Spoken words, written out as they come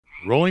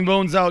Rolling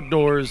Bones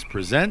Outdoors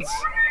presents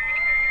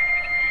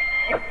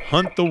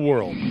Hunt the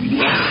World.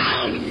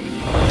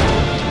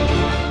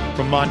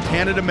 From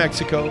Montana to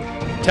Mexico,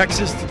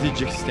 Texas to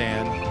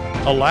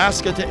Tajikistan,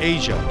 Alaska to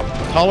Asia,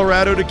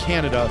 Colorado to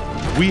Canada,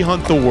 we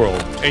hunt the world,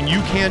 and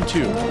you can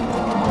too.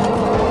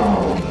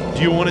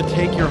 Do you want to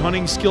take your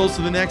hunting skills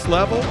to the next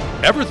level?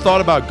 Ever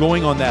thought about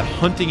going on that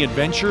hunting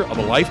adventure of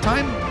a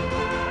lifetime,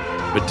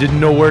 but didn't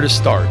know where to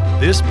start?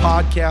 This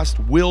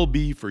podcast will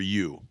be for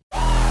you.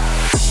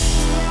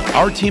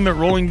 Our team at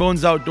Rolling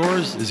Bones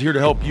Outdoors is here to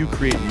help you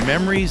create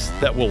memories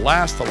that will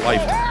last a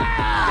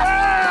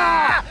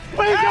lifetime.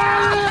 We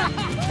got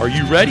it! Are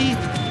you ready?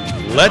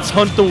 Let's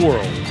hunt the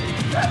world.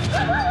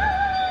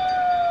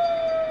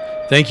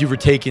 Thank you for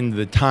taking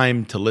the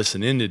time to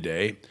listen in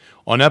today.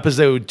 On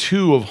episode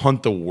 2 of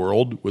Hunt the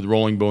World with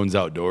Rolling Bones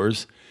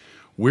Outdoors,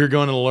 we're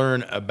going to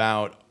learn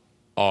about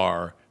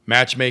our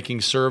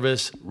matchmaking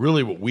service,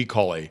 really what we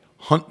call a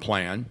hunt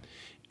plan,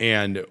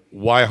 and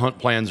why hunt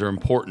plans are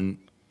important.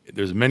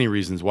 There's many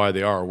reasons why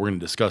they are. We're going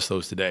to discuss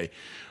those today.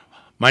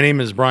 My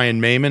name is Brian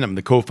Mayman. I'm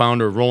the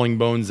co-founder of Rolling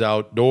Bones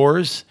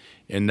Outdoors,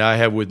 and I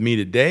have with me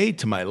today,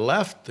 to my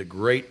left, the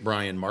great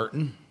Brian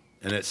Martin,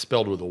 and it's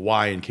spelled with a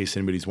Y in case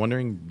anybody's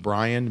wondering.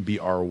 Brian,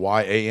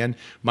 B-R-Y-A-N.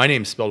 My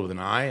name's spelled with an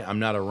I. I'm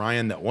not a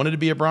Ryan that wanted to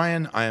be a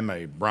Brian. I am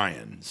a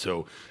Brian.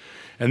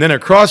 And then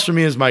across from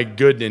me is my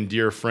good and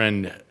dear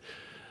friend,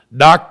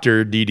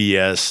 Dr.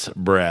 DDS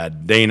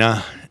Brad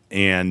Dana,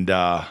 and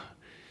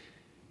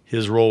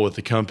his role with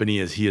the company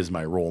is he is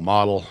my role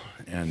model,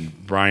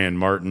 and Brian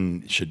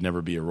Martin should never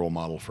be a role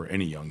model for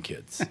any young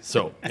kids.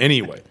 So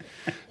anyway,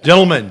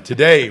 gentlemen,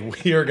 today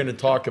we are going to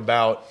talk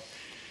about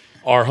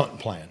our hunt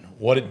plan,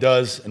 what it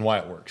does and why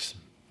it works.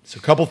 So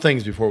a couple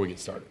things before we get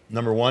started.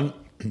 Number one,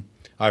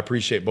 I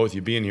appreciate both of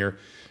you being here.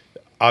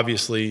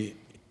 Obviously,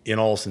 in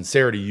all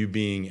sincerity, you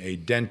being a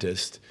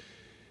dentist,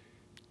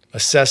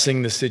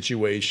 assessing the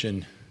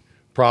situation,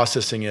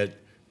 processing it,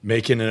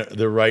 making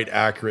the right,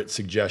 accurate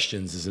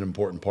suggestions is an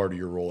important part of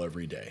your role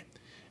every day.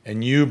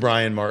 And you,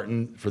 Brian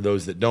Martin, for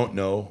those that don't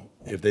know,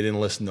 if they didn't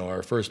listen to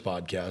our first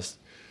podcast,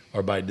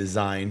 are by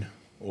design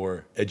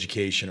or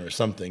education or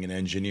something, an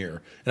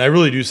engineer. And I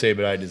really do say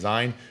by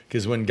design,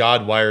 because when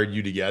God wired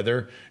you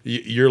together,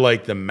 you're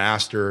like the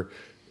master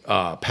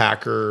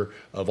packer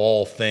of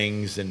all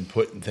things and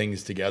putting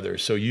things together.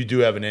 So you do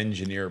have an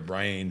engineer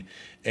brain.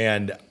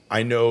 And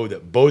I know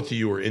that both of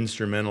you were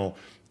instrumental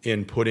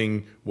in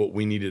putting what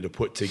we needed to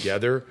put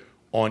together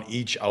on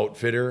each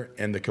outfitter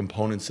and the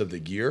components of the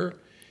gear.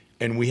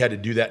 And we had to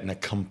do that in a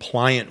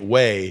compliant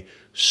way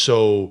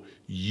so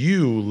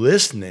you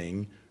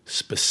listening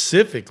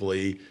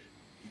specifically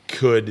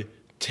could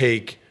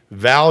take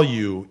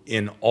value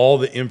in all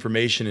the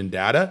information and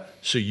data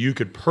so you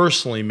could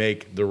personally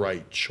make the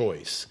right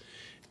choice.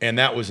 And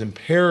that was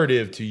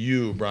imperative to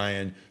you,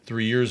 Brian,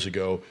 3 years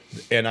ago.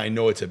 And I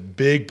know it's a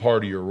big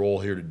part of your role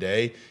here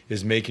today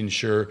is making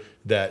sure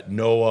that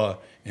Noah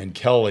and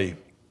Kelly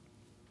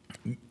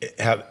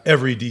have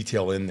every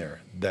detail in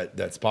there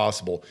that's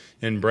possible.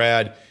 And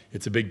Brad,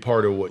 it's a big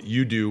part of what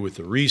you do with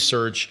the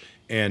research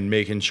and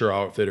making sure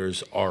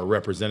outfitters are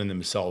representing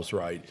themselves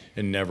right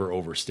and never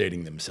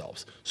overstating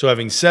themselves. So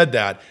having said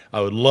that,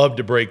 I would love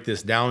to break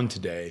this down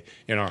today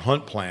in our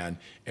hunt plan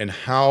and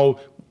how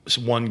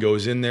one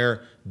goes in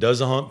there, does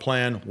a hunt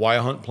plan, why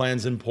a hunt plan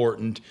is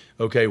important,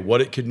 okay,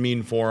 what it could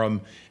mean for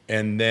them,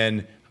 and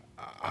then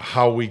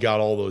how we got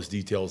all those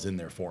details in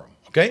there for them.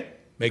 Okay?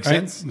 Make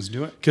sense? Right, let's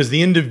do it. Because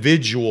the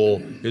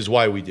individual is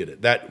why we did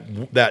it.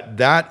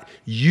 That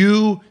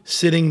you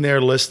sitting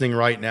there listening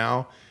right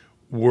now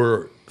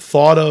were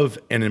thought of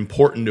and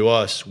important to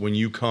us when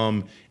you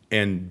come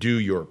and do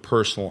your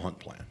personal hunt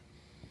plan.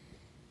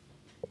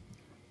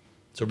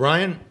 So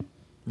Brian,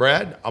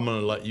 Brad, I'm going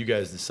to let you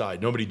guys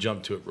decide. Nobody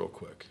jump to it real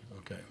quick.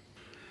 Okay.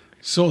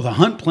 So the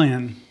hunt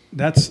plan,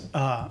 that's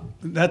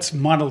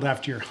modeled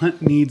after your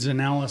hunt needs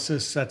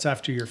analysis. That's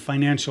after your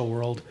financial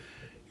world.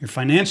 Your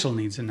financial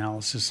needs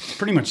analysis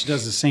pretty much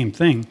does the same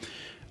thing.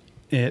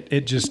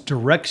 It just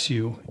directs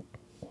you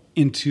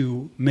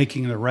into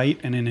making the right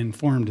and an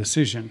informed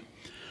decision.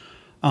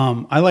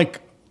 I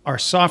like our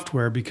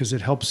software because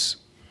it helps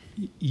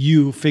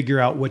you figure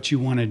out what you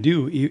want to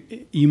do.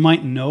 You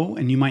might know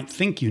and you might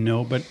think you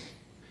know, but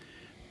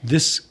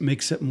this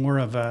makes it more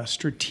of a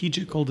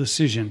strategical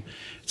decision.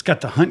 It's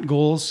got the hunt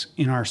goals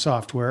in our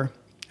software,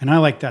 and I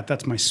like that.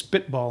 That's my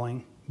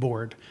spitballing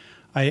board.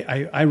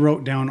 I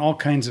wrote down all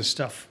kinds of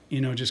stuff,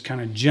 just kind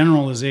of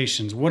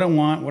generalizations, what I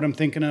want, what I'm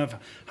thinking of,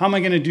 how am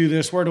I going to do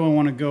this, where do I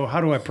want to go, how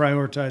do I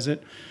prioritize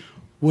it,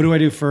 what do I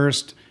do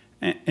first,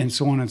 and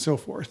so on and so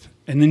forth.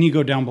 And then you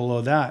go down below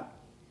that,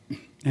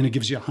 and it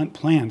gives you hunt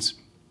plans.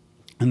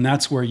 And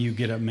that's where you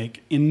get to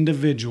make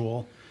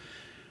individual,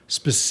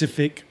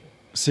 specific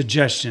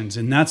suggestions.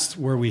 And that's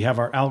where we have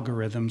our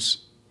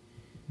algorithms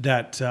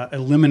that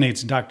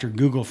eliminates Dr.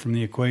 Google from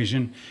the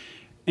equation.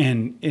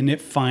 And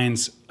it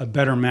finds a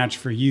better match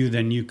for you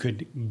than you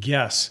could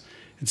guess.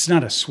 It's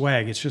not a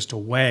swag; it's just a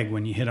wag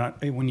when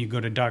you go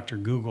to Dr.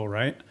 Google,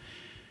 right?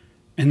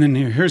 And then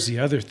here's the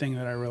other thing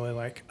that I really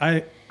like.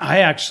 I I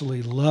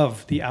actually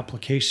love the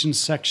applications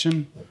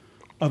section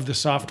of the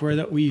software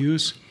that we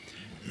use.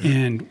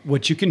 And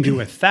what you can do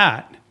with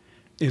that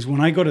is when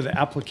I go to the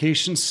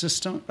application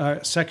system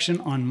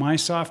section on my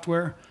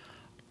software,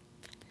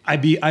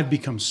 I've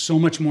become so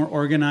much more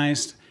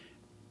organized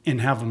and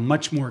have a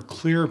much more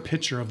clear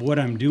picture of what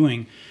I'm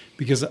doing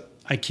because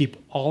I keep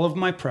all of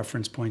my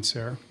preference points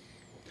there.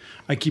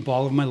 I keep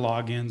all of my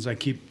logins. I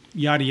keep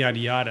yada, yada,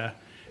 yada.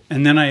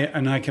 And then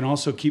I can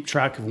also keep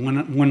track of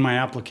when my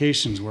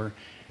applications were.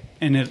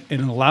 And it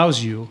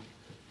allows you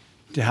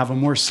to have a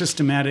more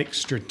systematic,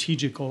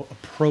 strategical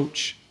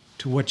approach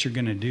to what you're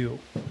going to do.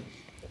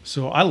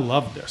 So I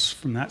love this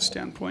from that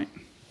standpoint.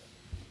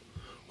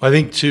 I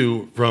think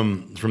too,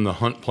 from the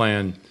hunt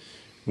plan,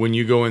 when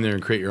you go in there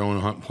and create your own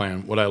hunt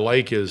plan, what I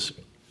like is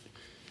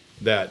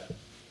that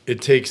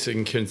it takes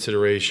in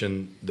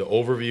consideration the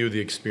overview, the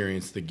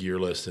experience, the gear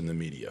list, and the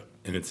media,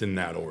 and it's in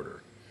that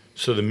order.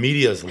 So the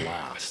media is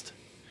last.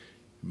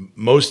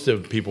 Most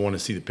of people want to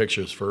see the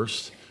pictures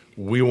first.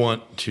 We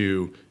want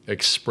to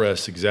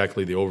express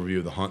exactly the overview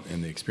of the hunt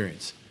and the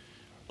experience.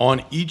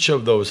 On each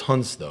of those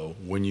hunts, though,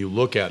 when you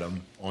look at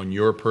them on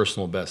your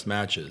personal best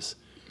matches,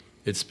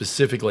 it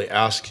specifically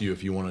asks you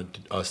if you wanted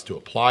us to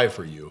apply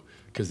for you,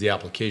 because the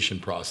application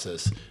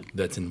process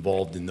that's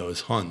involved in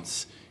those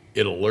hunts,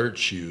 it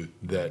alerts you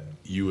that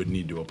you would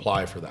need to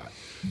apply for that.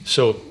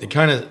 So it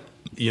kind of,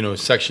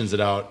 sections it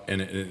out,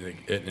 and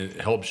it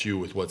helps you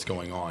with what's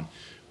going on.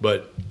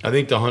 But I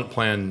think the hunt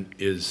plan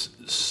is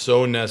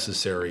so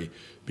necessary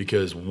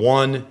because,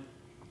 one,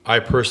 I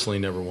personally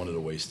never wanted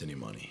to waste any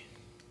money.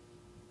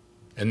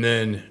 And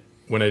then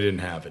when I didn't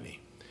have any.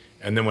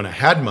 And then when I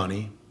had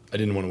money, I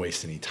didn't want to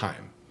waste any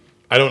time.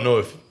 I don't know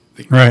if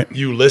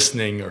you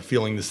listening are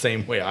feeling the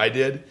same way I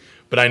did,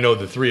 but I know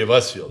the three of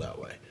us feel that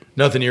way.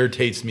 Nothing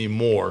irritates me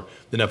more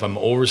than if I'm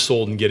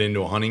oversold and get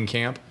into a hunting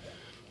camp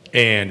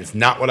and it's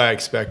not what I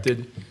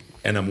expected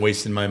and I'm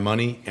wasting my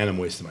money and I'm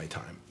wasting my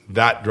time.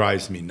 That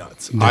drives me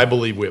nuts. I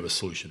believe we have a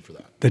solution for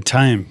that. The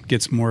time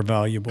gets more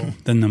valuable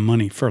than the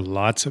money for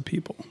lots of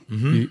people.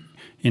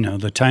 Mm-hmm.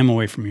 The time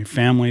away from your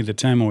family, the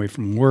time away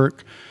from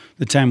work,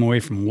 the time away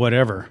from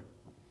whatever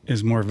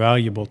is more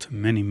valuable to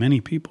many, many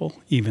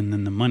people, even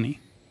than the money.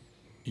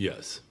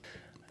 Yes.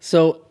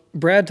 So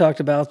Brad talked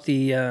about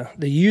the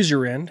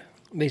user end,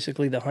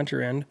 basically the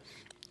hunter end,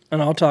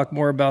 and I'll talk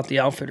more about the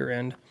outfitter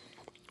end,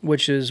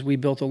 which is we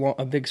built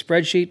a big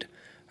spreadsheet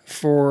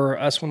for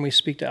us when we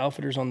speak to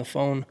outfitters on the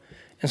phone.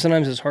 And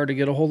sometimes it's hard to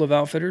get a hold of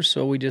outfitters,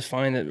 so we just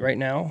find that right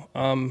now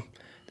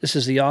this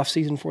is the off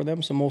season for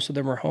them, so most of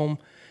them are home.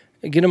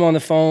 Get them on the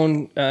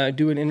phone,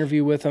 do an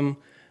interview with them,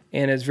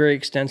 and it's very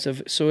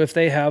extensive. So if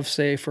they have,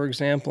 say, for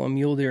example, a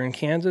mule deer in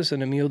Kansas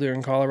and a mule deer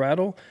in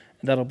Colorado,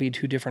 that'll be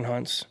two different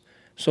hunts.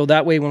 So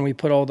that way when we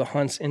put all the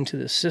hunts into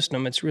the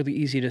system, it's really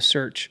easy to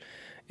search.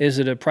 Is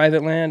it a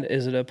private land?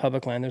 Is it a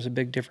public land? There's a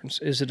big difference.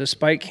 Is it a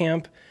spike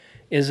camp?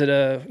 Is it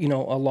a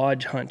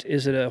lodge hunt?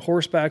 Is it a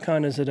horseback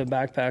hunt? Is it a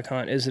backpack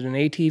hunt? Is it an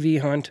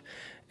ATV hunt?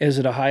 Is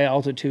it a high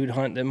altitude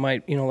hunt that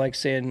might, like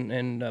say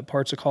in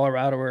parts of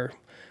Colorado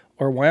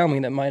or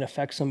Wyoming that might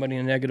affect somebody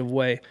in a negative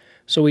way?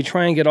 So we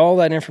try and get all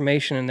that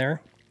information in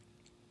there.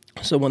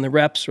 So when the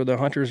reps or the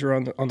hunters are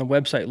on the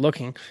website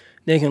looking,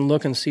 they can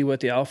look and see what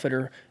the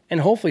outfitter,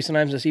 and hopefully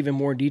sometimes there's even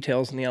more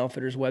details in the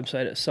outfitter's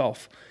website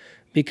itself,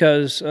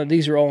 because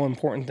these are all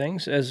important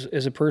things.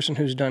 As a person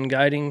who's done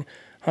guiding,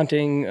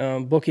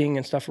 hunting, booking,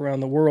 and stuff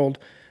around the world,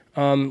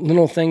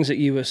 little things that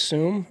you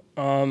assume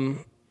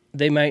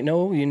they might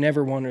know, you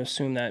never want to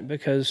assume that,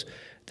 because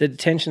the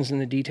attention's in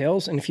the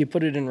details, and if you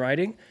put it in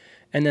writing,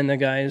 and then the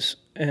guys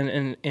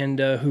and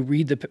who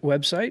read the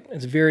website,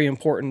 it's very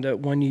important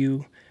that when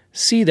you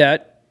see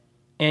that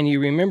and you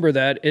remember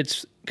that,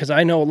 it's because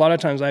I know a lot of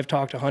times I've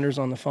talked to hunters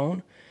on the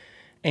phone,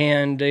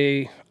 and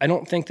I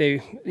don't think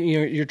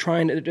they're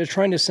trying to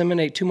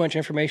disseminate too much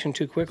information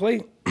too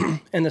quickly,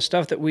 and the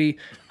stuff that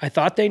I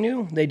thought they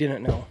knew, they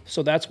didn't know.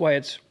 So that's why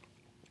it's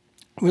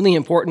really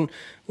important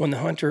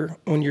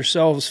when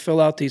yourselves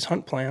fill out these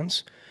hunt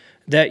plans,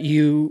 that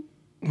you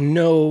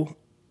know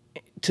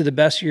to the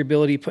best of your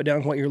ability put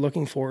down what you're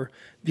looking for,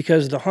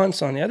 because the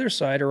hunts on the other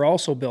side are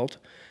also built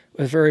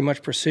with very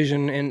much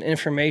precision and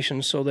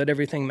information so that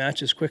everything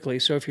matches quickly.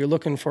 So if you're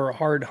looking for a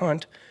hard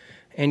hunt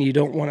and you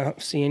don't want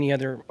to see any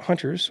other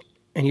hunters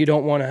and you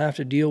don't want to have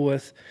to deal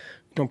with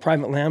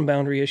private land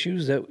boundary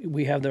issues, that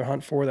we have the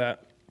hunt for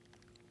that.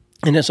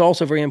 And it's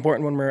also very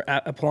important when we're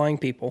applying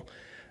people,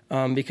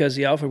 because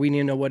the outfit, we need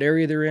to know what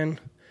area they're in,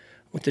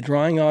 what the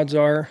drawing odds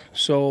are.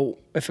 So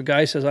if a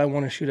guy says, I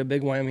want to shoot a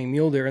big Wyoming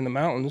mule deer in the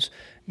mountains,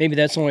 maybe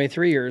that's only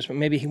 3 years, but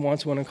maybe he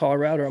wants one in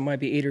Colorado, or it might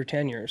be 8 or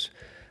 10 years.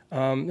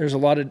 There's a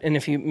lot of, and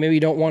if you maybe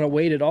don't want to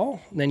wait at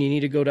all, then you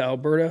need to go to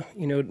Alberta,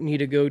 need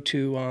to go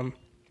to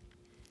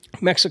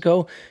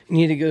Mexico, you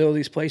need to go to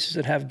these places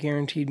that have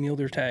guaranteed mule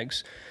deer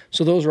tags.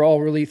 So those are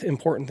all really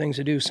important things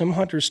to do. Some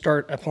hunters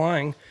start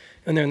applying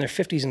and they're in their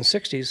 50s and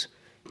 60s,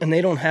 and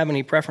they don't have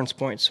any preference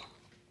points.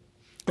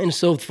 And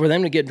so for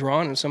them to get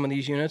drawn in some of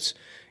these units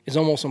is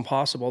almost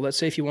impossible. Let's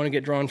say if you want to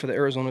get drawn for the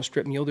Arizona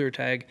Strip mule deer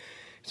tag,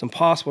 It's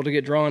impossible to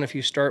get drawn if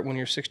you start when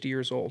you're 60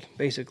 years old,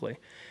 basically.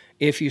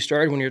 If you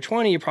started when you're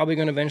 20, you're probably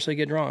going to eventually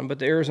get drawn. But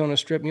the Arizona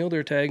strip mule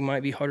deer tag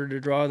might be harder to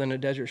draw than a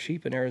desert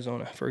sheep in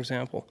Arizona, for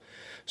example.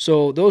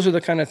 So those are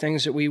the kind of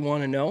things that we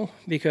want to know,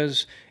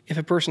 because if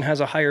a person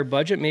has a higher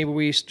budget, maybe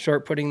we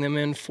start putting them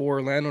in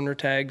for landowner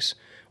tags.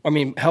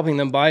 Helping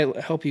them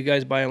help you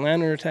guys buy a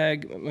landowner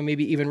tag,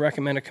 maybe even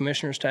recommend a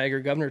commissioner's tag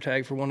or governor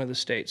tag for one of the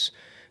states.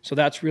 So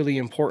that's really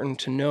important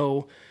to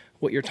know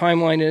what your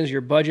timeline is, your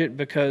budget,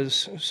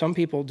 because some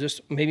people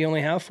just maybe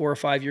only have 4 or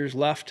 5 years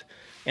left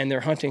in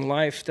their hunting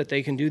life that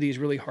they can do these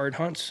really hard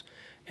hunts.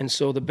 And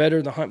so the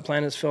better the hunt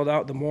plan is filled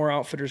out, the more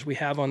outfitters we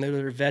have on there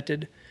that are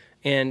vetted,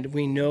 and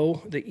we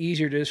know the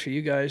easier it is for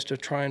you guys to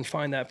try and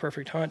find that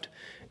perfect hunt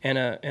in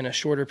a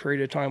shorter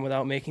period of time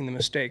without making the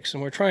mistakes.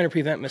 And we're trying to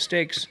prevent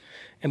mistakes,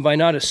 and by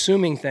not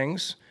assuming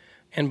things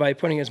and by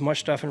putting as much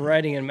stuff in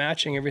writing and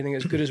matching everything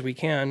as good as we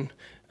can,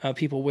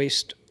 people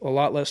waste a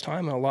lot less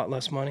time and a lot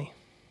less money.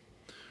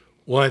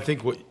 Well, I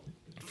think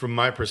from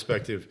my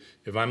perspective,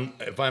 if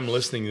I'm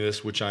listening to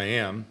this, which I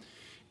am,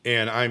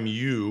 and I'm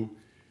you,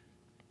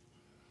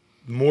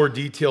 the more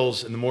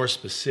details and the more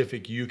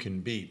specific you can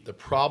be. The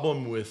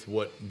problem with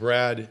what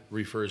Brad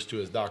refers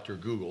to as Dr.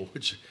 Google,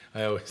 which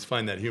I always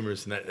find that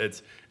humorous, and that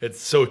it's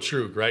so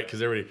true, right?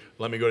 Because everybody,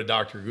 let me go to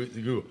Dr.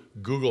 Google.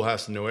 Google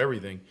has to know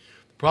everything.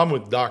 The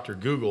problem with Dr.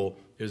 Google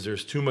is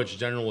there's too much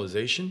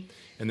generalization,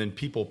 and then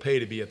people pay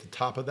to be at the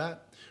top of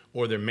that,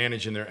 or they're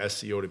managing their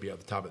SEO to be at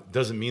the top of it.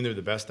 Doesn't mean they're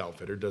the best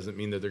outfitter. Doesn't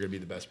mean that they're going to be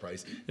the best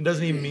price. It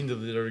doesn't even mean that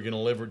they're going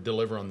to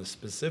deliver on the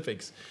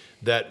specifics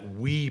that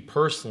we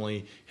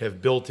personally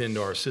have built into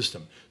our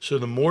system. So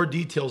the more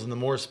details and the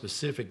more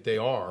specific they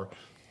are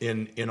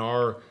in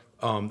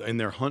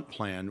their hunt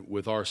plan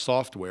with our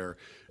software,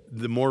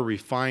 the more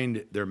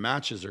refined their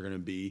matches are going to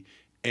be.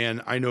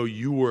 And I know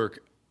you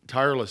work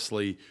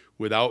tirelessly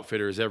with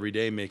outfitters every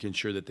day, making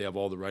sure that they have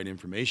all the right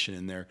information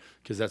in there,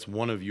 because that's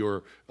one of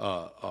your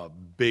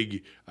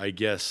big, I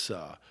guess,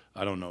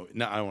 I don't know,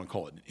 I don't want to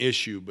call it an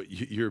issue, but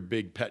your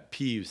big pet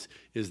peeves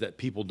is that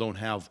people don't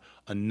have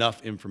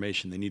enough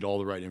information. They need all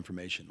the right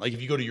information. Like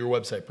if you go to your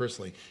website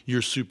personally,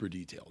 you're super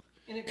detailed.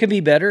 And it could be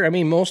better. I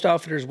mean, most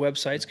outfitters'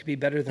 websites could be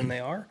better than they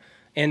are.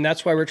 And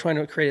that's why we're trying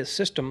to create a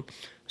system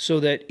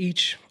so that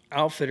each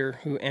outfitter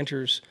who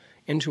enters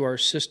into our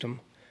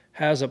system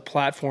has a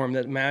platform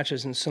that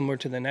matches and similar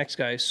to the next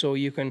guy, so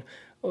you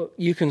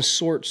can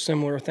sort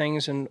similar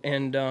things and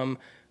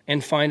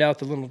find out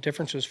the little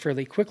differences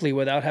fairly quickly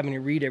without having to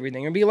read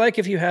everything. It'd be like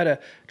if you had a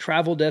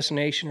travel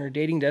destination or a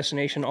dating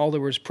destination, all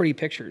there was pretty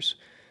pictures,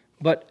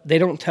 but they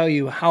don't tell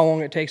you how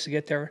long it takes to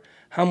get there,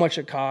 how much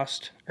it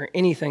costs, or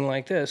anything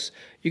like this.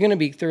 You're going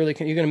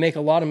to make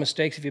a lot of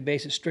mistakes if you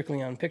base it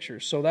strictly on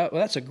pictures. So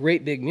that's a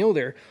great big mule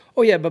there.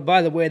 Oh yeah, but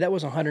by the way, that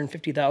was a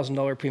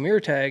 $150,000 premier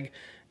tag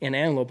in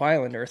Antelope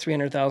Island, or a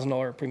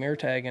 $300,000 premier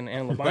tag in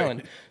Antelope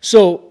Island.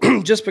 So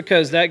just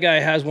because that guy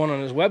has one on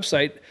his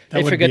website,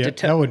 they forget to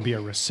tell. That would be a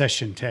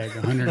recession tag,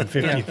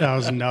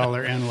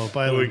 $150,000 Antelope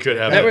Island. We could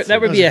have that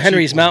would be a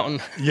Henry's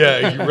Mountain.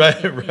 Yeah,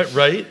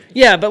 right.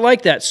 Yeah, but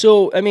like that.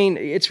 So, I mean,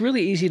 it's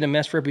really easy to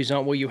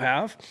misrepresent what you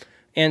have.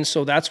 And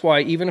so that's why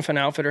even if an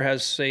outfitter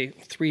has, say,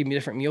 3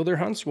 different mule deer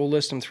hunts, we'll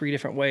list them 3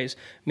 different ways.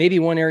 Maybe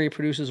one area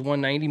produces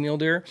 190 mule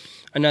deer,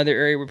 another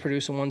area will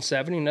produce a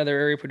 170, another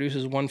area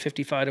produces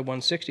 155 to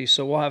 160.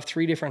 So we'll have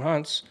 3 different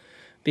hunts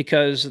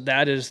because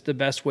that is the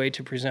best way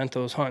to present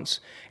those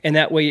hunts. And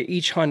that way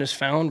each hunt is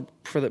found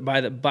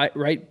by the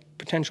right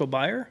potential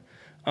buyer,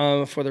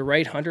 for the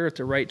right hunter at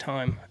the right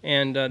time.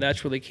 And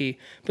that's really key.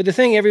 But the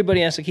thing everybody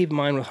has to keep in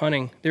mind with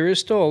hunting, there is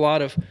still a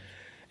lot of,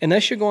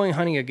 unless you're going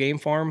hunting a game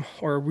farm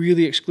or a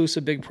really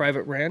exclusive big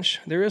private ranch,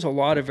 there is a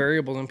lot of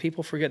variables, and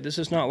people forget this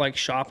is not like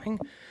shopping.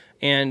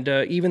 And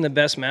even the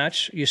best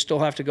match, you still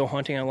have to go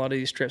hunting on a lot of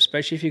these trips,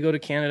 especially if you go to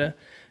Canada,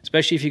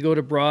 especially if you go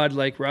to broad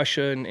like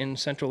Russia and in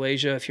Central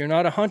Asia. If you're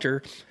not a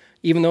hunter,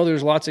 even though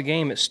there's lots of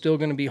game, it's still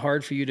going to be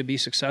hard for you to be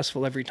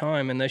successful every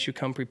time unless you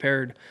come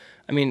prepared.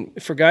 I mean,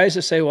 for guys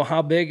to say, well,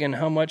 how big and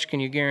how much can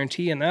you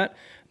guarantee in that?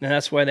 And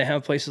that's why they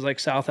have places like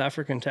South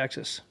Africa and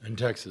Texas. In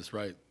Texas,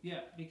 right. Yeah.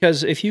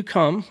 Because if you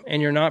come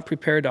and you're not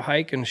prepared to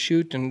hike and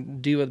shoot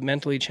and deal with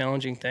mentally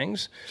challenging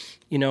things,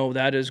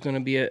 that is going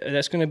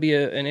to be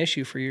an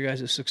issue for your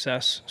guys'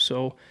 success.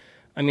 So,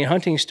 I mean,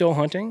 hunting is still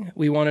hunting.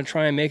 We want to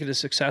try and make it as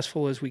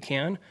successful as we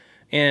can.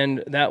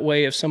 And that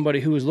way, if somebody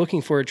who is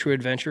looking for a true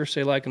adventure,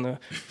 say like in the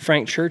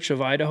Frank Church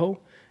of Idaho,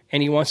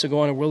 and he wants to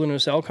go on a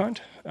wilderness elk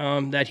hunt,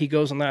 that he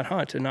goes on that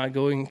hunt and not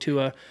going to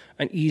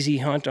an easy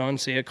hunt on,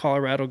 say, a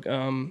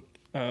Colorado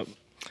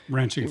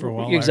ranching for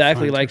wildlife.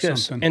 Exactly like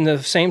this. Something. And at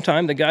the same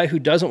time, the guy who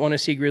doesn't want to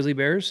see grizzly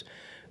bears,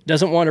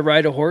 doesn't want to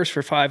ride a horse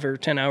for 5 or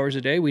 10 hours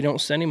a day, we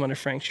don't send him on a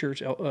Frank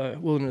Church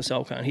wilderness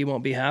elk hunt. He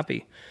won't be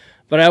happy.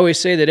 But I always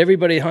say that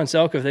everybody hunts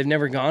elk if they've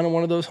never gone on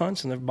one of those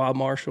hunts, and the Bob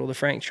Marshall, the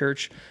Frank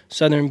Church,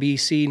 southern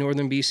BC,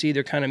 northern BC,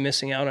 they're kind of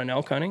missing out on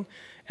elk hunting.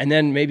 And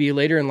then maybe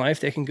later in life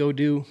they can go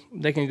do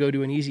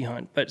an easy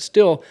hunt. But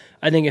still,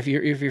 I think if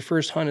your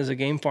first hunt is a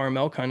game farm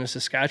elk hunt in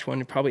Saskatchewan,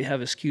 you probably have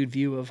a skewed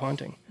view of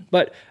hunting.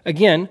 But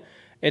again,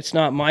 it's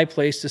not my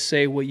place to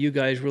say what you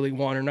guys really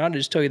want or not. I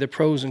just tell you the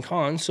pros and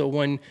cons. So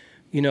when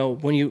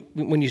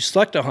you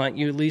select a hunt,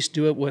 you at least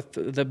do it with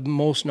the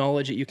most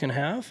knowledge that you can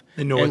have.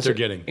 They know what they're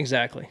getting.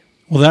 Exactly.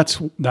 Well,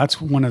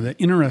 that's one of the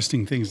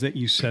interesting things that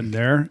you said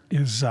there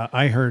is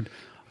I heard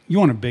you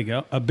want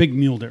a big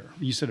mule deer.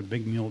 You said a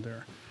big mule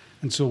deer.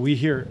 And so we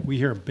hear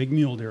a big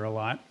mule deer a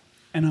lot,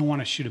 and I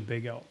want to shoot a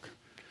big elk.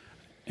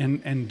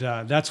 And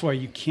that's why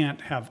you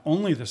can't have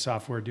only the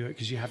software do it,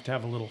 because you have to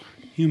have a little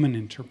human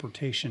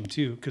interpretation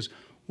too. Because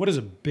what is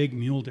a big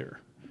mule deer?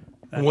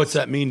 And what's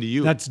that mean to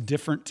you? That's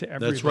different to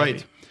everybody. That's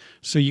right.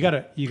 So you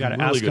gotta Really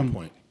ask good them,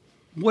 point.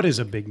 what is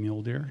a big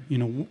mule deer?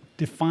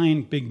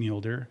 Define big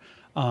mule deer.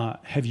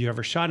 Have you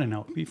ever shot an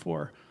elk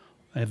before?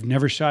 I've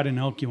never shot an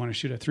elk. You want to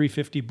shoot a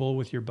 350 bull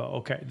with your bow?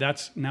 Okay,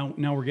 that's now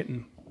we're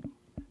getting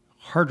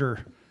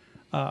harder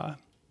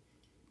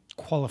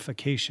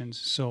qualifications.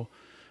 So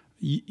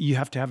you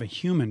have to have a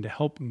human to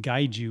help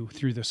guide you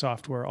through the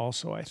software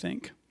also, I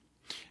think.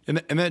 And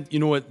that,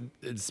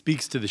 it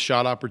speaks to the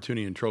shot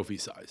opportunity and trophy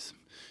size,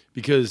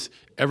 because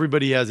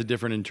everybody has a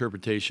different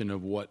interpretation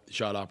of what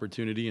shot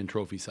opportunity and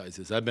trophy size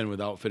is. I've been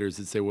with outfitters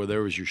that say, well,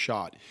 there was your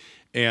shot.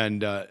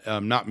 And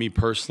not me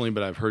personally,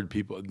 but I've heard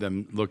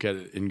them look at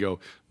it and go,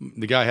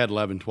 the guy had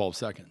 11, 12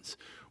 seconds.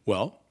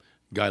 Well,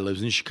 guy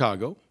lives in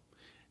Chicago,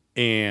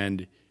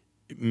 and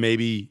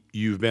maybe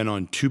you've been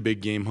on 2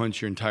 big game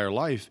hunts your entire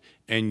life,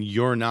 and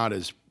you're not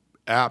as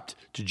apt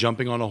to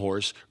jumping on a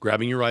horse,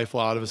 grabbing your rifle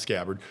out of a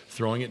scabbard,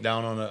 throwing it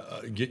down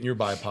on getting your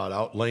bipod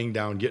out, laying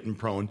down, getting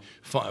prone,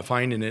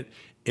 finding it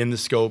in the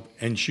scope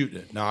and shooting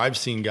it. Now, I've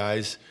seen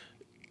guys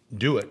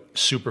do it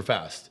super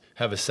fast,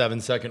 have a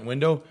 7-second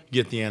window,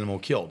 get the animal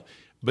killed.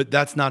 But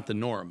that's not the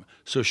norm.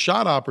 So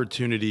shot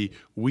opportunity,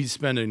 we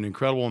spend an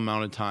incredible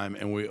amount of time,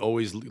 and we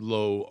always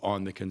low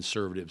on the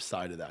conservative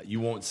side of that. You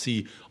won't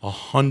see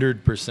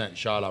 100%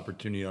 shot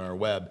opportunity on our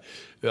web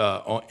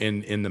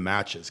in the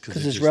matches.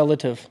 Because it's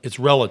relative. It's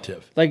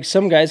relative. Like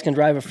some guys can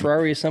drive a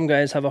Ferrari, some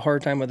guys have a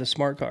hard time with a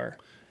smart car.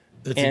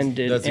 That's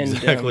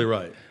exactly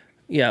right.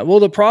 Yeah, well,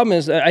 the problem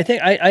is,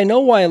 I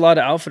know why a lot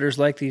of outfitters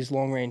like these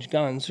long range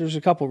guns. There's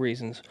a couple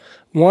reasons.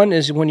 One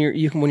is when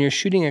you're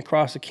shooting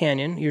across a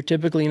canyon, you're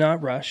typically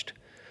not rushed.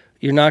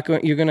 You're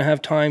going to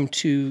have time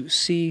to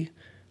see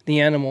the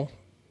animal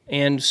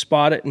and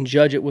spot it and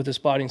judge it with a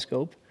spotting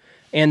scope,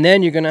 and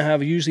then you're going to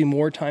have usually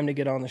more time to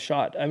get on the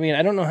shot. I mean,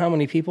 I don't know how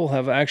many people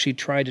have actually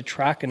tried to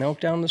track an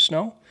elk down the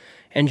snow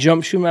and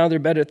shoot them out of their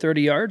bed at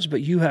 30 yards, but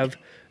you have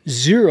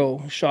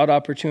zero shot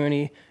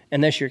opportunity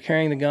unless you're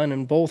carrying the gun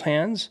in both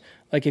hands,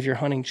 like if you're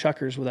hunting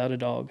chuckers without a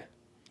dog.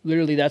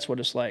 Literally, that's what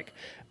it's like.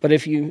 But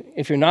if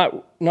you're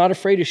not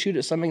afraid to shoot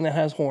at something that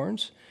has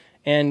horns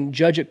and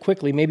judge it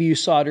quickly, maybe you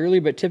saw it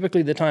earlier, but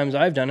typically the times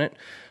I've done it,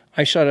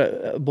 I shot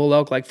a bull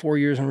elk like 4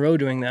 years in a row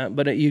doing that,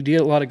 but you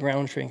get a lot of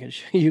ground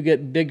shrinkage. You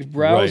get big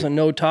brows and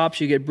no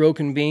tops, you get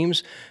broken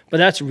beams, but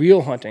that's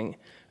real hunting.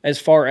 As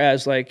far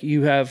as like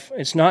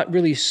it's not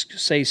really,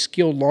 say,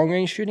 skilled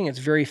long-range shooting, it's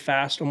very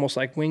fast, almost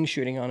like wing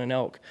shooting on an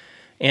elk.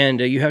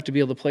 And you have to be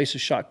able to place a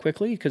shot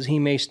quickly, because he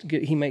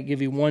might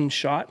give you one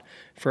shot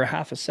for a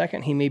half a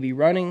second. He may be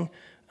running.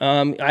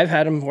 I've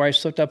had him where I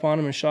slipped up on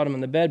him and shot him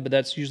in the bed, but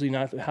that's usually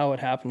not how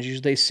it happens.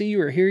 Usually they see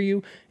you or hear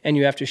you, and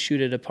you have to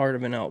shoot at a part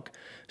of an elk.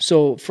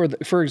 So,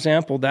 for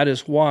example, that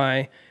is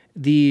why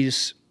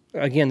these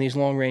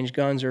long-range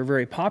guns are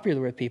very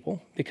popular with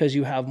people, because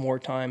you have more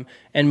time.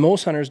 And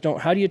most hunters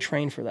don't. How do you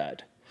train for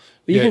that?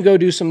 Well, you can go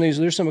do some of these.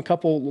 There's a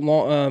couple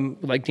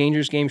like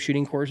dangerous game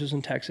shooting courses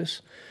in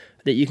Texas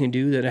that you can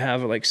do that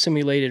have like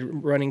simulated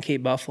running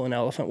Cape buffalo and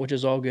elephant, which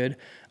is all good.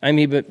 I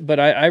mean, but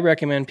I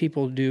recommend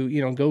people do,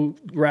 go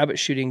rabbit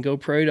shooting, go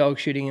prairie dog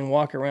shooting, and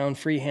walk around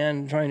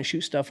freehand trying to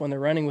shoot stuff when they're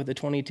running with a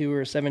 22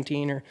 or a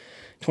 17 or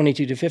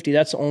 22 to 50.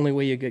 That's the only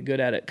way you get good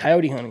at it.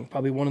 Coyote hunting,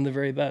 probably one of the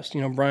very best.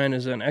 Brian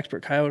is an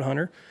expert coyote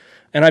hunter,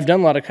 and I've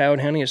done a lot of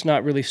coyote hunting. It's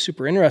not really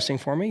super interesting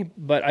for me,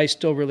 but I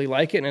still really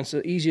like it, and it's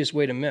the easiest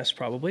way to miss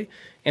probably,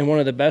 and one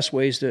of the best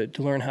ways to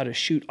learn how to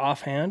shoot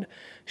offhand,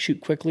 shoot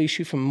quickly,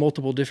 shoot from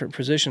multiple different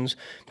positions.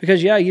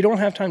 Because you don't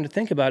have time to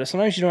think about it.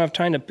 Sometimes you don't have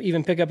time to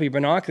even pick up your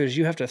binoculars.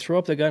 You have to throw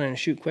up the gun and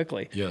shoot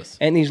quickly. Yes.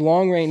 And these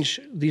long range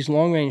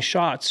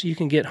shots, you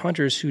can get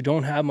hunters who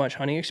don't have much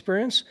hunting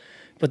experience,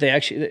 but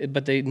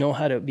they know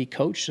how to be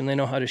coached and they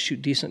know how to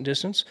shoot decent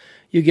distance.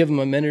 You give them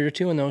a minute or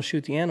two and they'll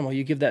shoot the animal.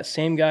 You give that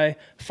same guy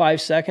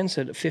 5 seconds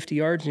at 50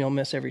 yards and he'll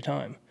miss every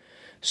time.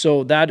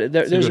 So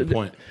there's a good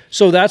point.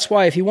 So that's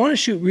why if you want to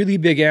shoot really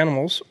big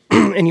animals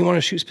and you want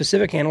to shoot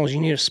specific animals, you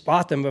need to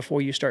spot them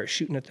before you start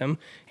shooting at them,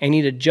 and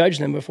you need to judge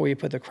them before you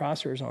put the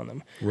crosshairs on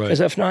them. Right. Because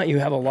if not, you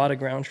have a lot of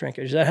ground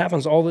shrinkage. That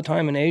happens all the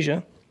time in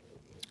Asia.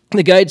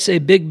 The guides say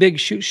big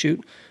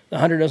shoot. The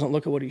hunter doesn't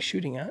look at what he's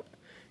shooting at,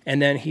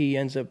 and then he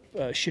ends up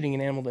shooting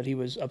an animal that he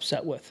was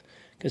upset with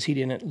because he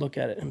didn't look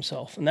at it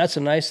himself. And that's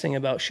a nice thing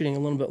about shooting a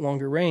little bit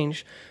longer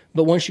range.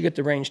 But once you get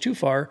the range too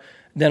far,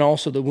 then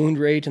also the wound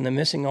rate and the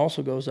missing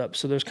also goes up.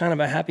 So there's kind of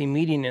a happy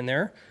median in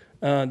there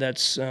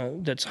that's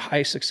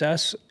high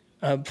success,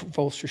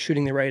 both for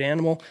shooting the right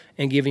animal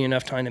and giving you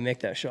enough time to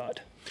make that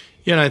shot.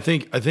 Yeah, and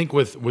I think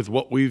with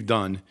what we've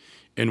done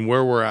and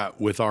where we're at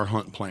with our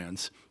hunt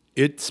plans,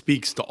 it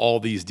speaks to all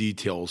these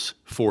details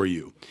for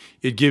you.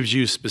 It gives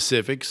you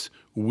specifics.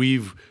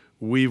 We've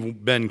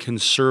been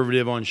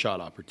conservative on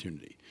shot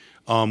opportunity.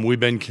 We've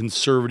been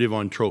conservative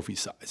on trophy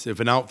size. If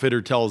an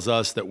outfitter tells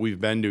us that we've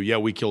been to, yeah,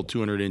 we killed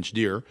 200-inch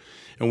deer,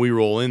 and we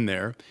roll in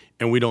there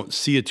and we don't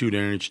see a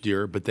 200-inch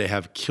deer, but they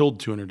have killed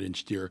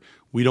 200-inch deer,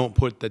 we don't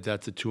put that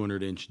that's a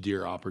 200-inch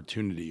deer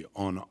opportunity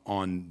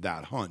on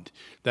that hunt.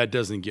 That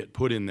doesn't get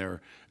put in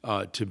there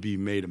to be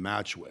made a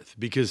match with,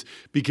 because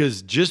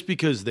just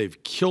because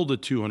they've killed a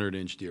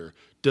 200-inch deer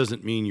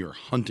doesn't mean you're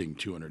hunting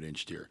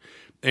 200-inch deer.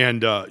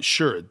 And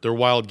sure, they're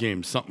wild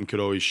games. Something could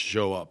always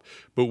show up,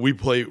 but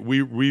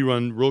we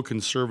run real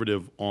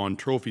conservative on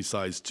trophy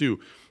size too.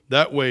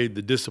 That way,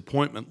 the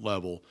disappointment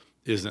level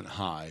isn't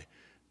high,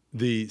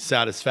 the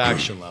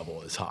satisfaction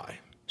level is high.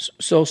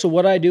 So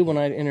what I do when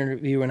I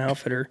interview an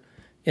outfitter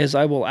is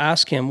I will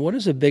ask him, what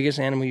is the biggest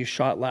animal you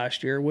shot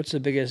last year? What's the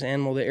biggest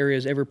animal the area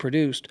has ever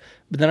produced?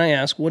 But then I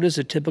ask, what is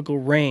a typical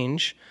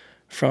range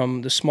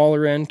from the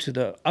smaller end to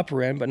the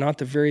upper end, but not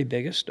the very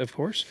biggest, of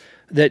course,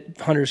 that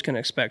hunters can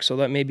expect? So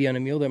that may be on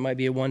a mule, that might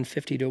be a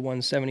 150 to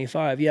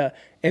 175. Yeah,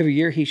 every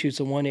year he shoots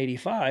a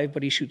 185,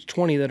 but he shoots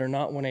 20 that are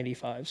not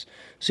 185s.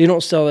 So you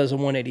don't sell it as a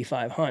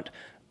 185 hunt.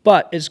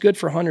 But it's good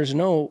for hunters to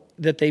know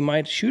that they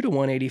might shoot a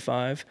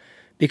 185,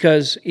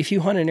 because if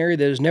you hunt an area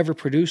that has never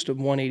produced a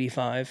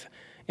 185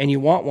 and you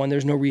want one,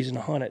 there's no reason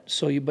to hunt it.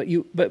 So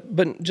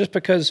but just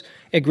because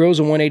it grows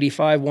a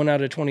 185, 1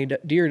 out of 20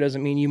 deer,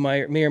 doesn't mean you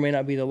may or may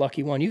not be the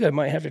lucky one. You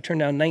might have to turn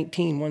down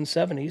 19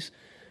 170s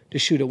to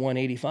shoot a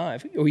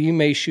 185, or you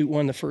may shoot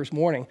one the first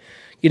morning.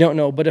 You don't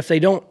know. But if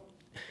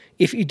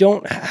you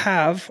don't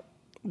have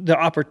the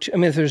opportunity, I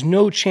mean, if there's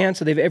no chance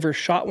that they've ever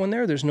shot one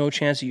there's no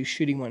chance of you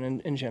shooting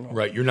one in general.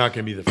 Right. You're not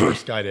going to be the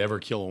first guy to ever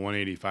kill a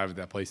 185 at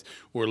that place,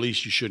 or at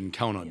least you shouldn't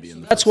count on being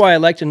the That's first why guy. I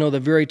like to know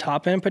the very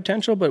top end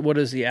potential, but what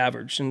is the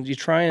average? And you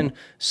try and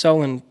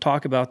sell and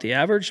talk about the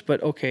average,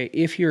 but okay,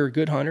 if you're a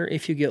good hunter,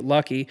 if you get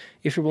lucky,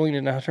 if you're willing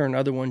to turn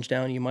other ones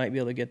down, you might be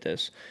able to get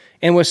this.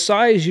 And with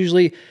size,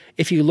 usually,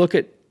 if you look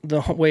at the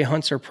way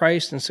hunts are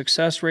priced and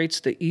success rates,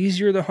 the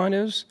easier the hunt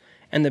is,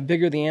 and the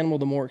bigger the animal,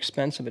 the more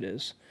expensive it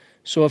is.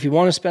 So if you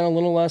want to spend a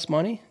little less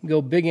money,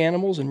 go big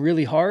animals and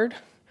really hard,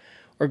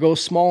 or go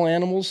small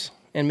animals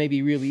and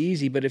maybe really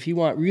easy. But if you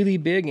want really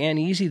big and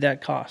easy,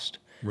 that cost.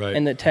 Right.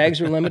 And the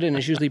tags are limited, and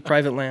it's usually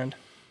private land.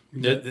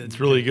 It's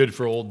really good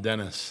for old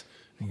Dennis.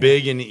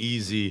 Big and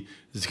easy.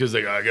 It's because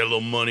I got a little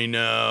money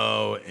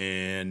now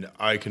and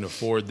I can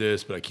afford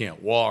this, but I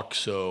can't walk,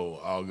 so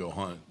I'll go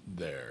hunt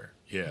there.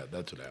 Yeah,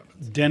 that's what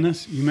happens.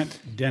 Dennis, you meant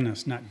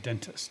Dennis, not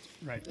dentist,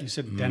 right? You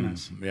said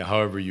Dennis. Yeah,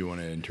 however you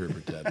want to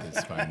interpret that,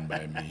 that's fine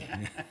by me.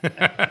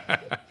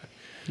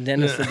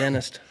 Dennis the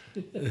dentist.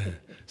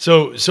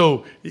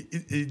 So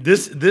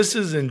this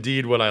is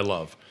indeed what I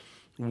love.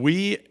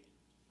 We,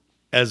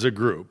 as a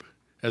group,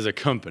 as a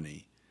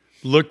company,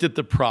 looked at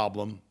the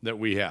problem that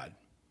we had.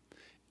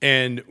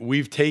 And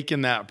we've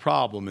taken that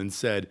problem and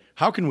said,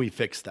 how can we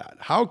fix that?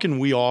 How can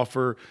we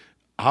offer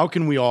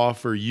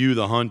you,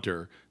 the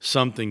hunter,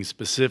 something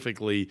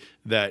specifically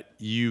that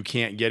you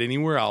can't get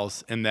anywhere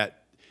else, and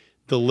that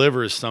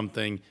delivers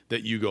something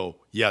that you go,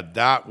 yeah,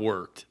 that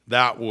worked.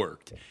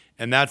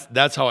 And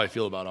that's how I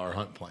feel about our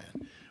hunt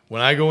plan.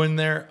 When I go in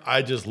there,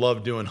 I just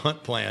love doing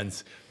hunt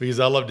plans because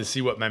I love to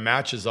see what my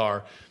matches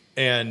are.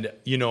 And,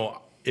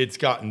 it's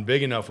gotten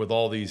big enough with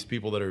all these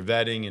people that are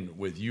vetting, and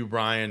with you,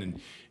 Brian,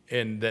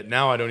 and that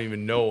now I don't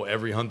even know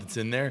every hunt that's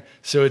in there.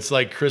 So it's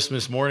like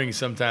Christmas morning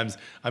sometimes.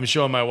 I'm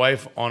showing my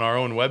wife on our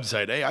own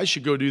website, hey, I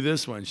should go do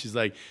this one. She's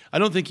like, I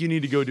don't think you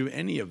need to go do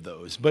any of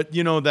those. But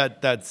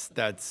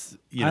that's.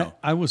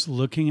 I was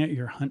looking at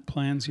your hunt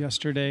plans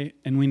yesterday,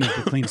 and we need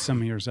to clean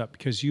some of yours up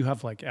because you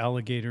have like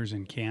alligators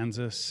in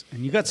Kansas,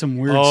 and you got some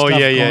weird stuff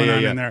going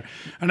on in there.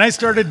 And I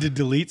started to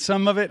delete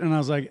some of it, and I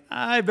was like,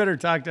 I better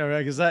talk to her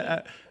because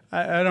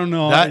I don't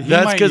know. He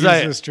might use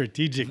this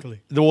strategically.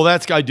 Well,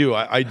 I do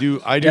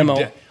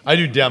Demo. I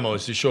do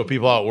demos to show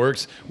people how it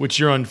works, which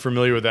you're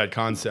unfamiliar with that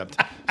concept.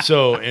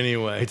 So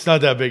anyway, it's not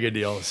that big a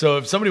deal. So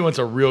if somebody wants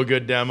a real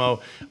good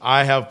demo,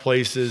 I have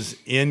places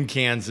in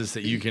Kansas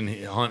that you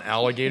can hunt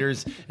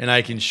alligators, and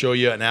I can show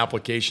you an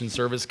application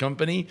service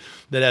company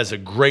that has a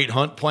great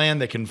hunt plan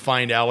that can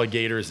find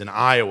alligators in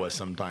Iowa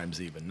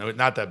sometimes even. No,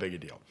 not that big a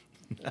deal.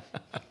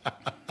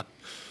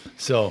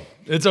 So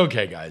it's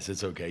okay, guys.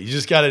 It's okay. You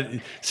just got to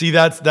see.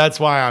 That's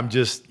why I'm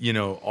just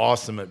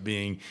awesome at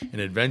being an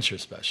adventure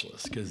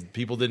specialist, because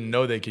people didn't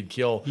know they could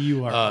kill.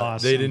 You are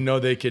awesome. They didn't know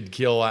they could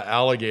kill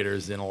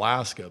alligators in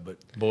Alaska, but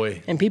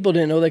boy, And people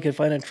didn't know they could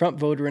find a Trump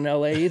voter in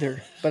L.A.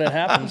 either, but it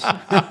happens.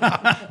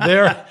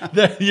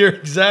 you're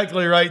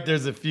exactly right.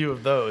 There's a few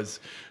of those.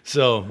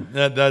 So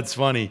that's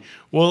funny.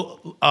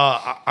 Well,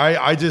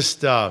 I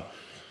just.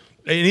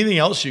 Anything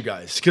else, you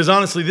guys? Because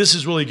honestly, this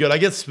is really good. I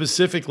guess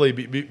specifically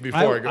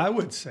before I go. I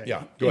would say,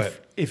 yeah, go ahead.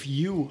 If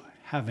you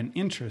have an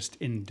interest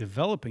in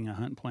developing a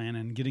hunt plan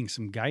and getting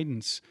some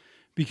guidance,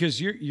 because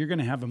you're going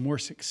to have a more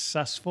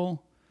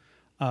successful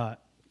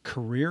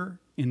career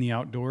in the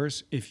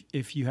outdoors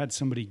if you had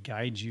somebody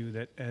guide you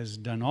that has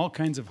done all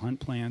kinds of hunt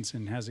plans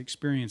and has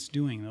experience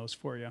doing those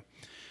for you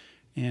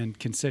and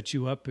can set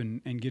you up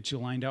and get you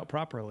lined out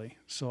properly.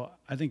 So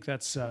I think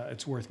that's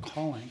it's worth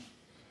calling.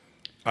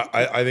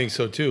 I think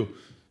so too.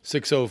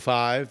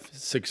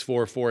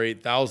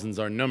 605-644-8000 is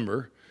our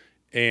number.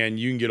 And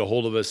you can get a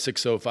hold of us,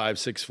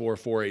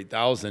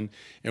 605-644-8000,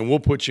 and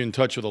we'll put you in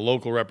touch with a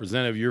local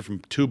representative. You're from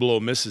Tupelo,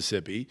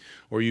 Mississippi,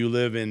 or you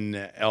live in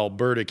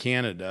Alberta,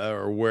 Canada,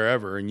 or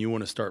wherever, and you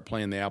want to start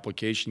playing the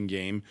application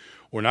game,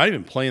 or not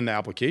even playing the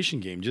application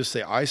game. Just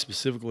say, I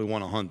specifically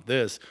want to hunt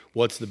this.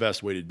 What's the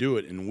best way to do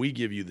it? And we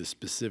give you the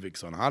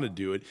specifics on how to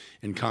do it,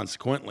 and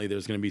consequently,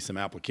 there's going to be some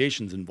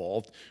applications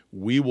involved.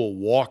 We will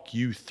walk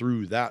you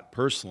through that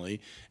personally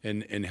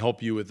and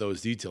help you with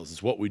those details.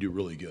 It's what we do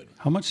really good.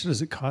 How much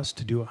does it cost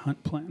to do a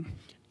hunt plan?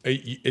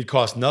 It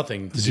costs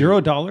nothing.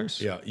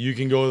 $0? Yeah, you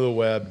can go to the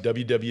web,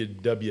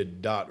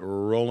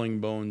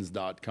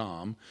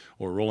 www.rollingbones.com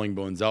or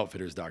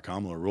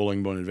rollingbonesoutfitters.com or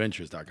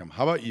rollingboneadventures.com.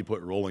 How about you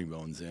put Rolling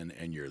Bones in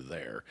and you're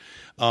there?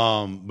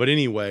 But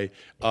anyway,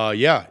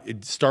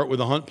 start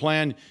with a hunt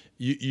plan.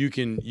 You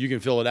can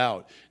fill it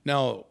out.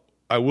 Now,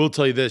 I will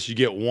tell you this: you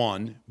get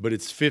one, but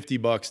it's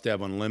 $50 to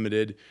have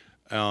unlimited.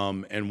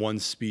 And one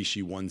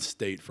species, one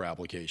state for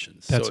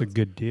applications. That's a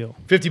good deal.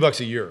 $50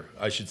 a year,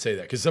 I should say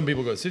that, because some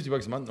people go,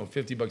 $50 a month? No,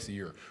 $50 a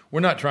year.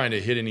 We're not trying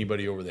to hit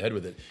anybody over the head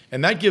with it.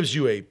 And that gives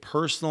you a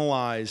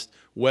personalized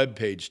web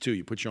page too.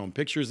 You put your own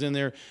pictures in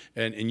there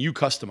and you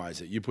customize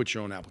it. You put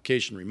your own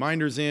application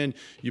reminders in,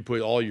 you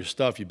put all your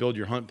stuff, you build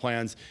your hunt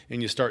plans,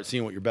 and you start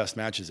seeing what your best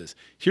matches is.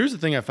 Here's the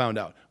thing I found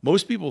out.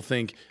 Most people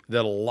think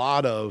that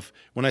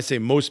when I say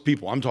most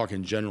people, I'm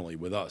talking generally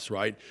with us,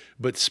 right?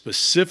 But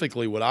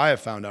specifically what I have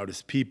found out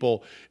is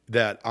people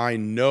that I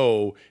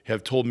know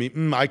have told me,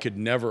 I could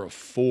never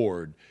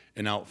afford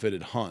an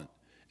outfitted hunt.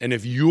 And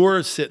if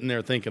you're sitting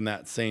there thinking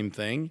that same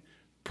thing,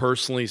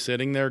 personally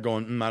sitting there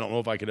going, I don't know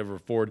if I could ever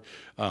afford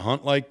a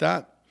hunt like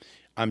that,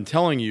 I'm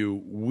telling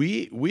you,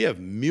 we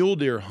have mule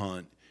deer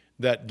hunt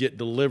that get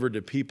delivered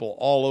to people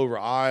all over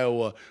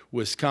Iowa,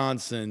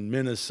 Wisconsin,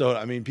 Minnesota.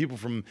 I mean, people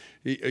from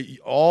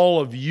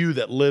all of you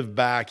that live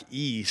back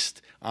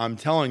east, I'm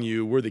telling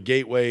you, we're the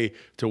gateway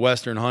to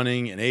Western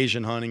hunting and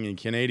Asian hunting and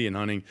Canadian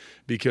hunting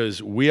because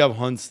we have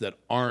hunts that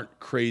aren't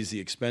crazy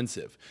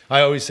expensive.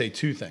 I always say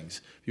two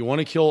things. If you want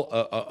to kill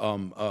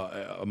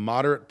a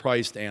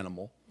moderate-priced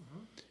animal,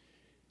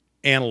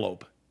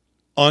 antelope,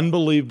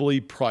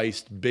 unbelievably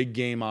priced big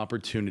game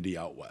opportunity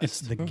out west. It's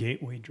the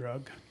gateway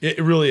drug.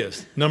 It really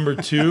is. Number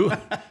two,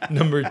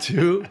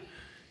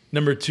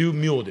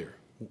 mule deer.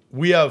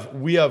 We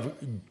have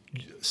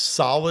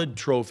solid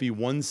trophy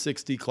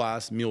 160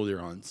 class mule deer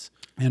hunts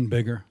And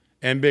bigger.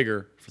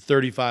 for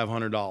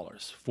 $3,500,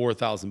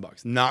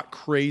 $4,000. Not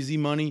crazy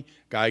money.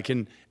 Guy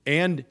can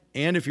and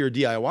if you're a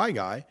DIY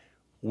guy,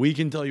 we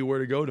can tell you where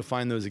to go to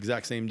find those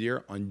exact same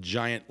deer on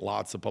giant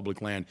lots of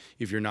public land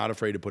if you're not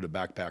afraid to put a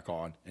backpack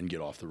on and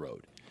get off the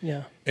road.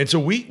 Yeah. And so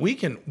we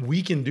can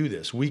do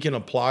this. We can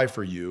apply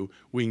for you.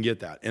 We can get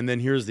that. And then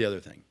here's the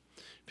other thing.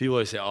 People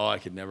always say, I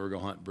could never go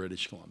hunt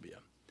British Columbia.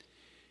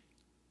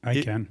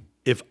 I can.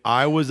 If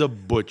I was a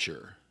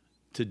butcher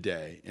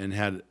today and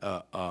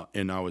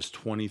and I was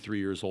 23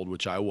 years old,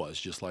 which I was,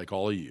 just like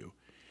all of you.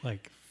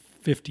 Like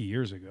 50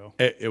 years ago.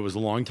 It was a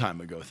long time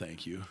ago,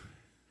 thank you.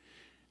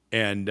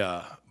 And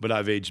but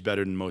I've aged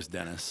better than most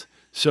dentists.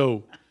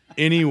 So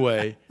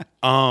anyway,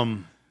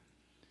 and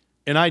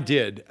I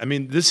did. I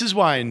mean, this is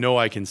why I know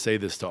I can say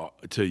this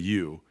to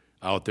you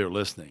out there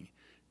listening,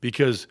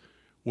 because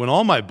when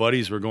all my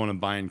buddies were going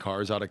and buying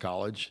cars out of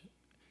college,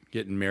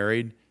 getting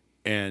married,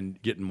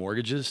 and getting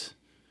mortgages,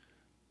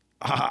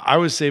 I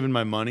was saving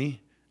my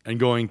money and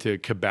going to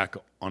Quebec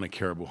on a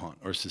caribou hunt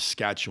or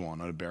Saskatchewan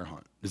on a bear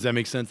hunt. Does that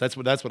make sense? That's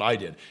what I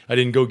did. I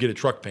didn't go get a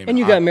truck payment. And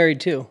you got married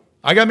too.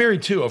 I got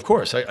married too, of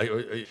course.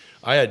 I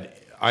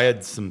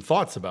had some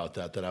thoughts about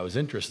that I was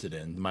interested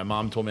in. My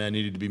mom told me I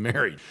needed to be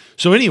married.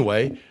 So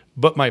anyway,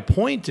 but my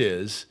point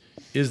is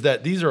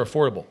that these are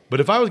affordable. But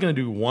if I was going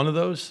to do one of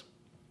those,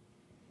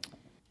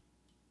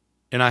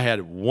 and I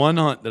had one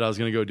hunt that I was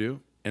going to go do,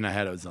 and I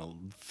had a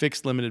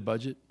fixed limited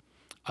budget,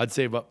 I'd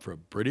save up for a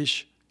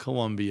British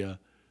Columbia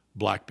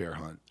black bear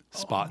hunt,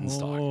 spot and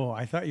stock. Oh,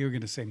 I thought you were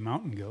going to say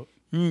mountain goat.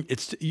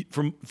 That's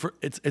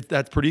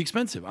pretty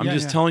expensive. I'm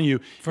just telling you,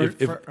 for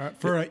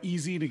a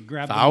easy to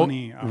grab the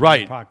money out of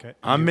your pocket.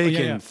 I'm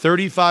making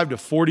 35 to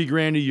 40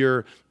 grand a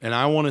year, and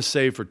I want to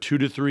save for 2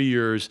 to 3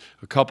 years,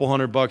 a couple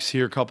 $100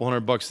 here, a couple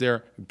 $100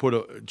 there, put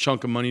a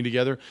chunk of money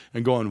together,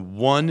 and go on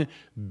one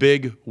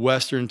big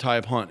Western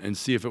type hunt and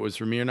see if it was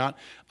for me or not.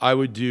 I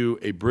would do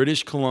a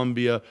British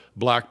Columbia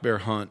black bear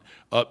hunt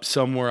up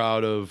somewhere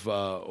out of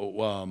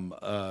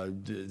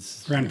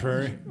Grand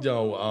Prairie.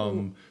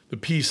 No. The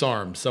Peace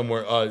Arm,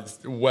 somewhere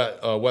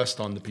west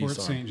on the Peace Fort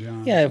Arm. St.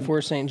 John. Yeah,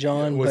 Fort St.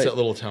 John. What's that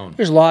little town?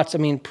 There's lots. I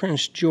mean,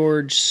 Prince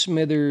George,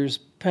 Smithers,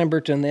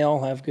 Pemberton, they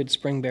all have good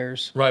spring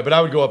bears. Right, but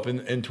I would go up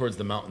in towards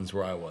the mountains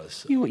where I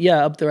was.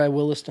 Up there at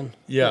Williston.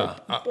 Yeah,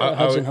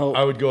 Hudson Hope.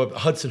 I would go up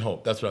Hudson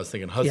Hope. That's what I was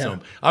thinking. Hudson Yeah.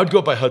 Hope. I would go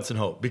up by Hudson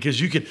Hope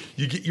because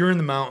you're in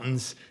the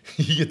mountains.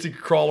 You get to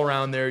crawl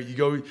around there. You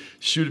go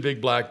shoot a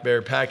big black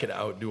bear, pack it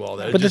out, do all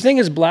that. But the thing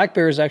is, black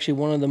bear is actually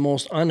one of the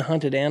most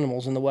unhunted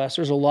animals in the West.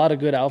 There's a lot of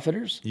good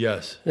outfitters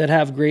yes, that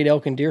have great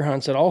elk and deer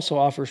hunts that also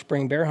offer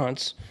spring bear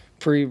hunts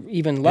for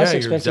even less Yeah, you're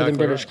expensive than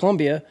exactly British right.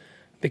 Columbia,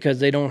 because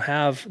they don't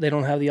have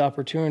the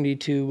opportunity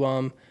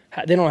to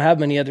they don't have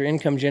many other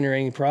income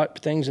generating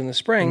things in the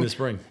spring. In the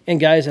spring. And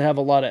guys that have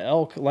a lot of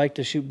elk like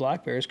to shoot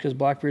black bears because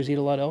black bears eat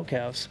a lot of elk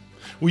calves.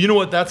 Well, you know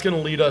what? That's going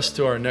to lead us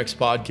to our next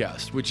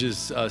podcast, which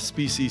is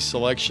species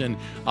selection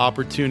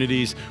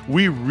opportunities.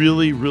 We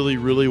really, really,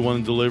 really want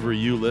to deliver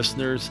you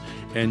listeners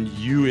and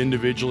you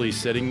individually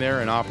sitting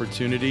there an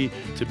opportunity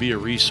to be a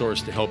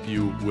resource to help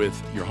you with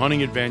your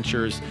hunting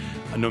adventures.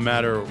 No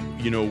matter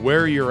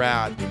where you're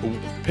at,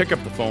 pick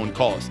up the phone,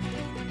 call us.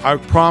 I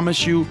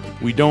promise you,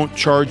 we don't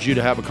charge you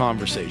to have a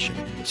conversation.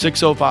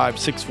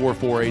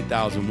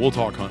 605-644-8000. We'll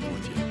talk hunting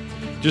with you.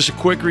 Just a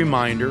quick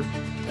reminder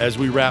as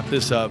we wrap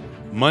this up.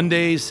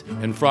 Mondays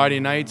and Friday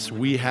nights,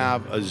 we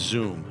have a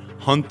Zoom,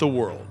 Hunt the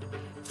World,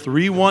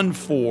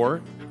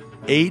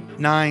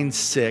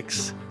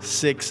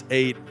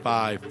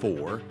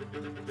 314-896-6854,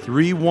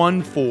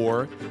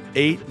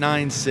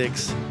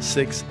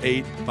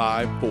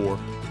 314-896-6854,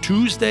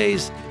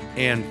 Tuesdays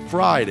and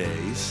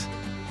Fridays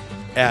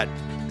at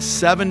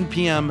 7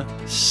 p.m.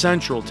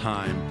 Central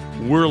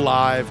Time. We're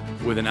live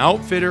with an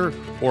outfitter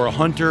or a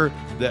hunter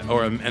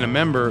and a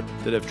member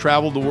that have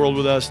traveled the world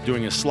with us,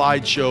 doing a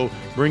slideshow,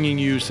 bringing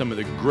you some of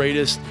the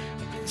greatest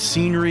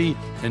scenery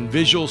and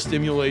visual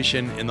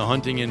stimulation in the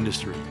hunting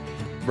industry.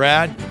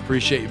 Brad,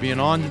 appreciate you being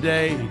on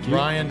today.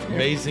 Brian,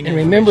 amazing. And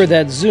remember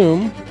that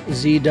Zoom,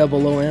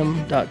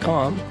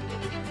 ZOOM.com,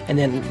 and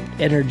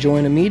then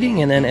join a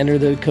meeting, and then enter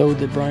the code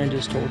that Brian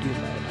just told you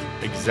about.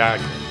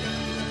 Exactly.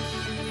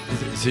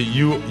 So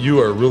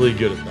you are really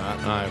good at that,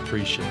 and I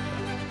appreciate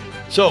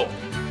that. So,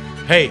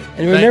 hey.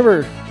 And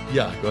remember,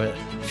 yeah, go ahead.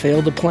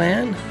 Fail to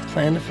plan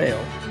to fail.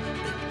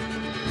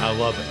 I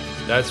love it.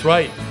 That's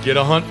right. Get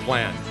a hunt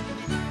plan.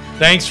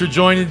 Thanks for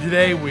joining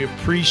today. We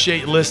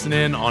appreciate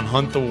listening on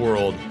Hunt the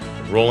World,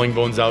 Rolling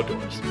Bones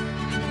Outdoors.